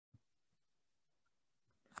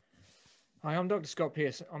Hi, I'm Dr. Scott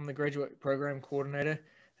Pearce. I'm the Graduate Program Coordinator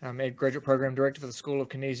and Graduate Program Director for the School of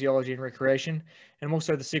Kinesiology and Recreation, and I'm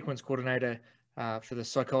also the Sequence Coordinator for the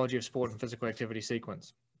Psychology of Sport and Physical Activity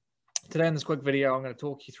sequence. Today in this quick video, I'm going to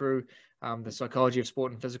talk you through the Psychology of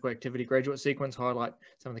Sport and Physical Activity graduate sequence, highlight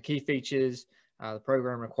some of the key features, the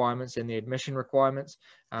program requirements and the admission requirements,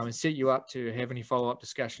 and set you up to have any follow-up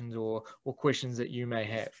discussions or questions that you may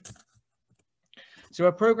have. So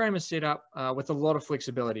our program is set up with a lot of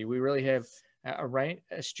flexibility. We really have a range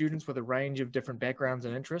students with a range of different backgrounds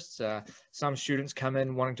and interests. Some students come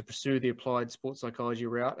in wanting to pursue the applied sports psychology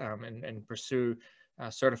route and pursue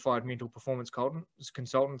certified mental performance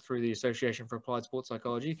consultant through the Association for Applied Sports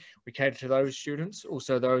Psychology. We cater to those students,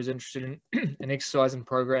 also those interested in exercise and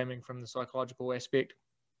programming from the psychological aspect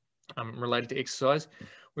related to exercise.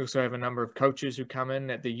 We also have a number of coaches who come in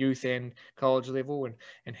at the youth and college level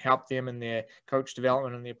and help them in their coach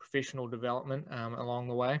development and their professional development along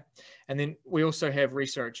the way. And then we also have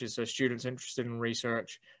researchers, so students interested in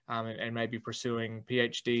research and maybe pursuing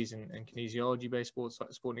PhDs in kinesiology-based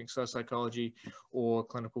sport and exercise psychology or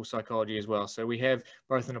clinical psychology as well. So we have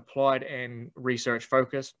both an applied and research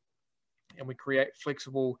focus, and we create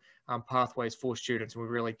flexible pathways for students. We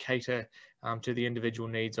really cater to the individual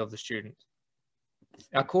needs of the students.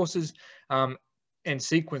 Our courses and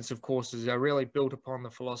sequence of courses are really built upon the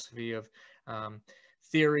philosophy of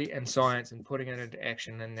theory and science and putting it into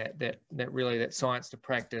action, and that science to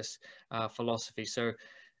practice philosophy. So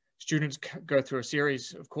students go through a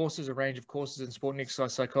series of courses, a range of courses in sport and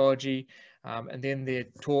exercise psychology, and then they're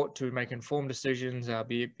taught to make informed decisions,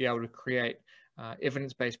 be able to create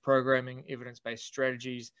evidence-based programming, evidence-based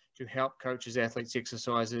strategies to help coaches, athletes,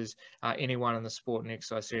 exercisers, anyone in the sport and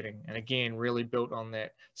exercise setting. And again, really built on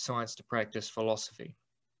that science to practice philosophy.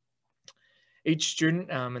 Each student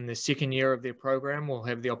in the second year of their program will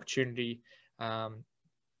have the opportunity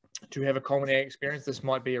to have a culminating experience. This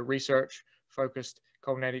might be a research-focused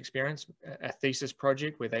culminating experience, a thesis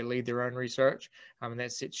project where they lead their own research, and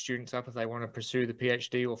that sets students up if they want to pursue the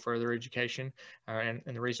PhD or further education and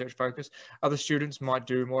the research focus. Other students might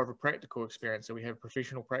do more of a practical experience. So we have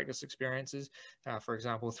professional practice experiences, for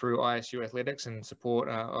example, through ISU Athletics and support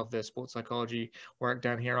of the sports psychology work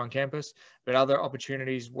done here on campus, but other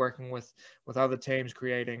opportunities working with other teams,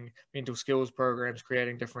 creating mental skills programs,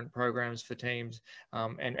 creating different programs for teams,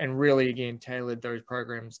 and really, again, tailored those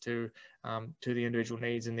programs to the individual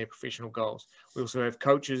needs and their professional goals. We also have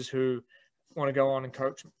coaches who want to go on and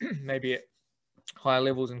coach maybe at higher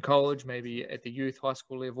levels in college, maybe at the youth high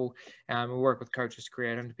school level. We work with coaches to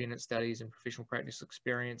create independent studies and professional practice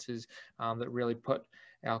experiences that really put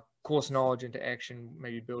our course knowledge into action,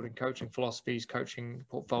 maybe building coaching philosophies, coaching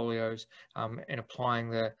portfolios, and applying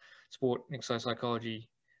the sport and exercise psychology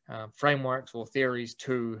frameworks or theories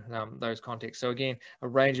to those contexts. So again, a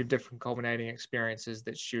range of different culminating experiences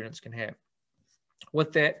that students can have.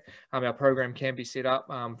 With that, our program can be set up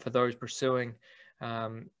for those pursuing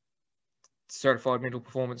certified mental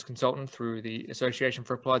performance consultant through the Association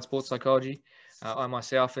for Applied Sports Psychology. I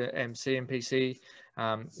myself am CMPC,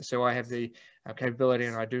 so I have the capability,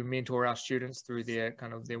 and I do mentor our students through their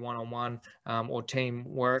one-on-one or team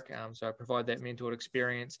work. So I provide that mentored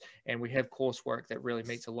experience, and we have coursework that really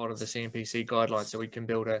meets a lot of the CMPC guidelines, so we can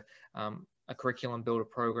build a curriculum, build a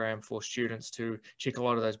program for students to check a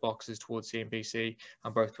lot of those boxes towards CMPC,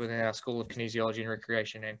 both within our School of Kinesiology and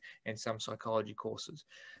Recreation and some psychology courses.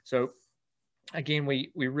 So again,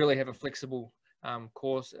 we really have a flexible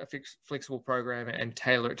course, a flexible program, and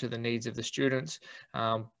tailor it to the needs of the students.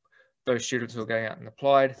 Those students who are going out in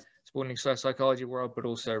applied sport and exercise psychology world, but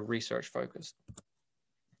also research focused.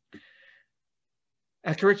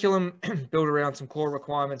 Our curriculum built around some core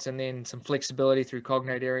requirements and then some flexibility through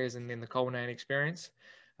cognate areas and then the culminating experience.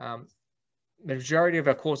 The majority of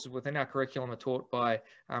our courses within our curriculum are taught by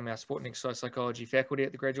our sport and exercise psychology faculty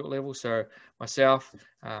at the graduate level. So myself,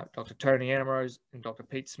 Dr. Tony Anamrose and Dr.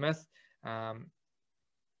 Pete Smith.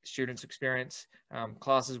 Students experience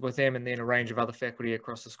classes with them, and then a range of other faculty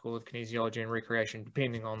across the School of Kinesiology and Recreation,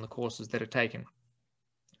 depending on the courses that are taken.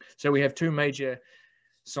 So we have two major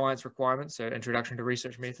science requirements, so introduction to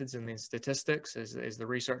research methods and then statistics as the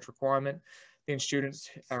research requirement. Then students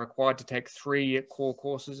are required to take 3 core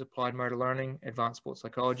courses: applied motor learning, advanced sports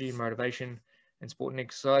psychology, motivation, and sport and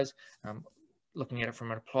exercise, looking at it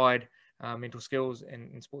from an applied mental skills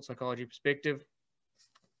and sports psychology perspective.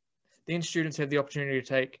 Then students have the opportunity to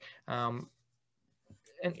take an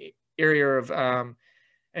area of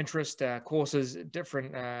interest courses,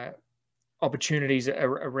 different opportunities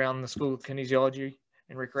around the School of Kinesiology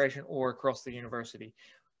and Recreation or across the university.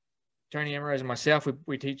 Tony Ambrose and myself,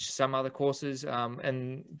 we teach some other courses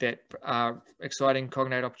and that are exciting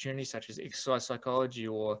cognate opportunities such as exercise psychology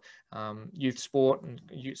or youth sport and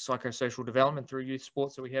youth psychosocial development through youth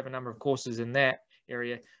sports. So we have a number of courses in that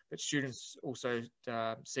area, but students also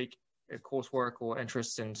seek coursework or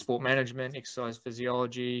interests in sport management, exercise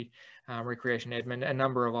physiology, recreation admin. A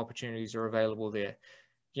number of opportunities are available there.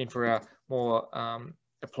 Again, for our more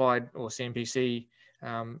applied or CMPC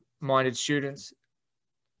minded students,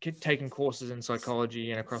 taking courses in psychology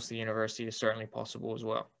and across the university is certainly possible as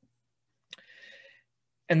well.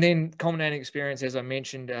 And then culminating experience, as I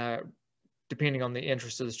mentioned, depending on the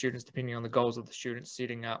interests of the students, depending on the goals of the students,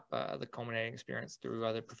 setting up the culminating experience through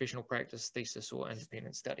either professional practice, thesis, or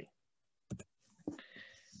independent study.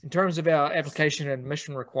 In terms of our application and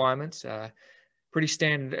admission requirements, pretty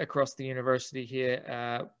standard across the university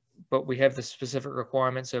here, but we have the specific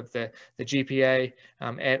requirements of the GPA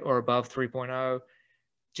at or above 3.0.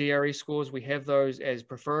 GRE scores, we have those as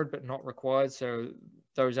preferred but not required, so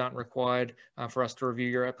those aren't required for us to review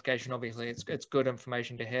your application. Obviously, it's good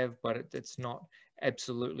information to have, but it's not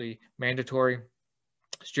absolutely mandatory.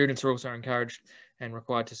 Students are also encouraged and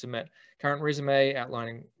required to submit current resume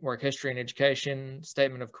outlining work history and education,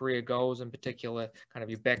 statement of career goals, in particular, kind of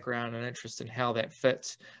your background and interest in how that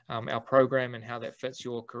fits our program and how that fits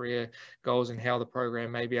your career goals and how the program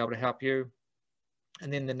may be able to help you.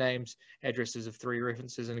 And then the names, addresses of 3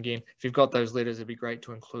 references. And again, if you've got those letters, it'd be great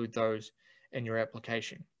to include those in your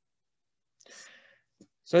application.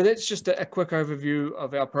 So that's just a quick overview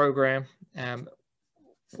of our program.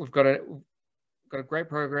 We've got a great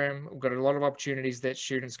program. We've got a lot of opportunities that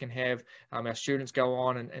students can have. Our students go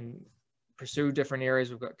on and pursue different areas.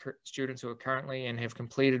 We've got students who are currently and have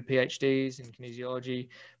completed PhDs in kinesiology,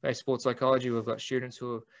 based sports psychology. We've got students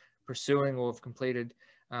who are pursuing or have completed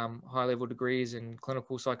high-level degrees in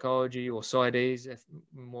clinical psychology or PsyDs, if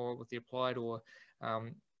more with the applied or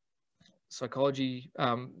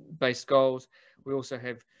psychology-based goals. We also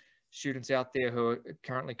have students out there who are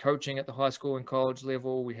currently coaching at the high school and college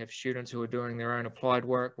level. We have students who are doing their own applied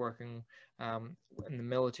work, working in the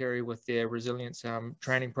military with their resilience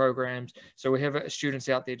training programs. So we have students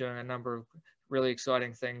out there doing a number of really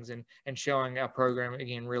exciting things and showing our program,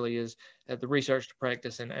 again, really is the research to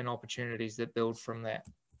practice and opportunities that build from that.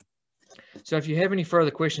 So if you have any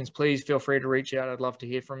further questions, please feel free to reach out. I'd love to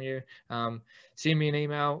hear from you. Send me an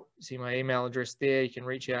email, see my email address there. You can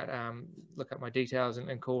reach out, look up my details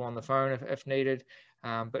and call on the phone if needed.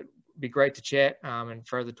 But it'd be great to chat and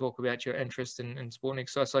further talk about your interest in sport and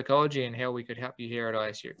exercise psychology and how we could help you here at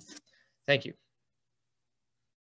ISU. Thank you.